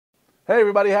Hey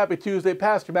everybody, happy Tuesday.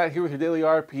 Pastor Matt here with your daily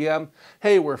RPM.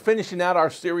 Hey, we're finishing out our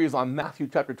series on Matthew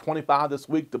chapter 25 this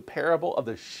week, the parable of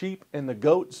the sheep and the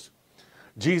goats.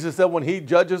 Jesus said when he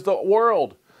judges the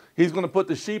world, he's going to put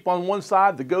the sheep on one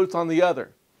side, the goats on the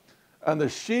other. And the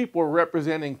sheep were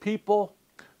representing people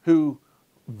who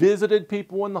visited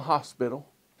people in the hospital,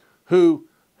 who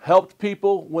helped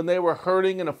people when they were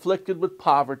hurting and afflicted with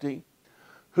poverty,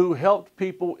 who helped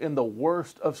people in the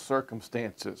worst of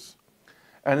circumstances.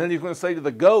 And then he's going to say to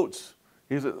the goats,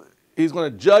 he's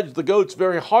going to judge the goats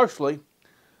very harshly.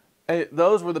 And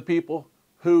those were the people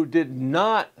who did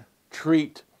not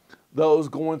treat those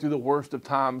going through the worst of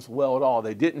times well at all.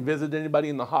 They didn't visit anybody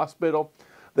in the hospital.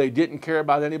 They didn't care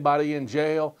about anybody in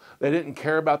jail. They didn't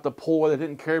care about the poor. They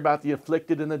didn't care about the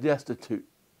afflicted and the destitute.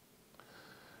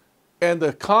 And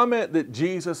the comment that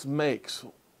Jesus makes,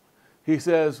 he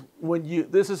says,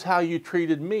 this is how you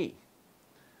treated me.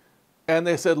 And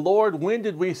they said, Lord, when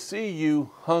did we see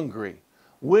you hungry?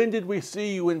 When did we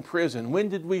see you in prison? When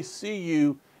did we see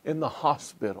you in the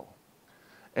hospital?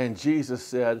 And Jesus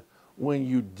said, when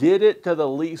you did it to the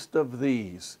least of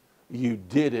these, you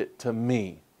did it to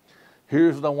me.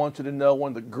 Here's what I want you to know,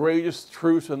 one of the greatest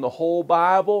truths in the whole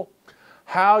Bible: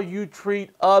 how you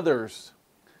treat others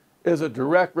is a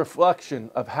direct reflection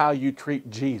of how you treat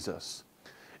Jesus.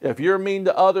 If you're mean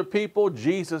to other people,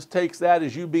 Jesus takes that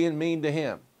as you being mean to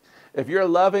him. If you're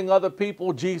loving other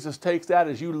people, Jesus takes that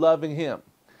as you loving him.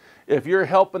 If you're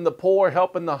helping the poor,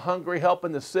 helping the hungry,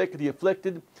 helping the sick, the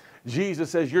afflicted, Jesus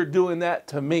says you're doing that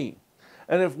to me.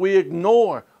 And if we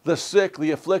ignore the sick,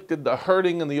 the afflicted, the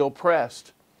hurting, and the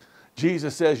oppressed,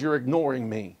 Jesus says you're ignoring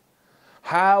me.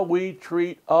 How we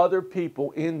treat other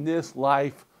people in this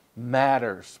life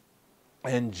matters.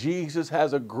 And Jesus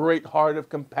has a great heart of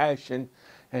compassion,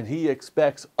 and he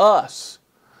expects us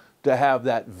to have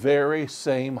that very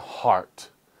same heart.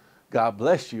 God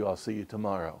bless you. I'll see you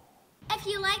tomorrow. If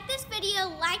you like this video,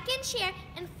 like and share,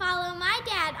 and follow my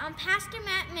dad on Pastor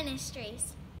Matt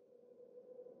Ministries.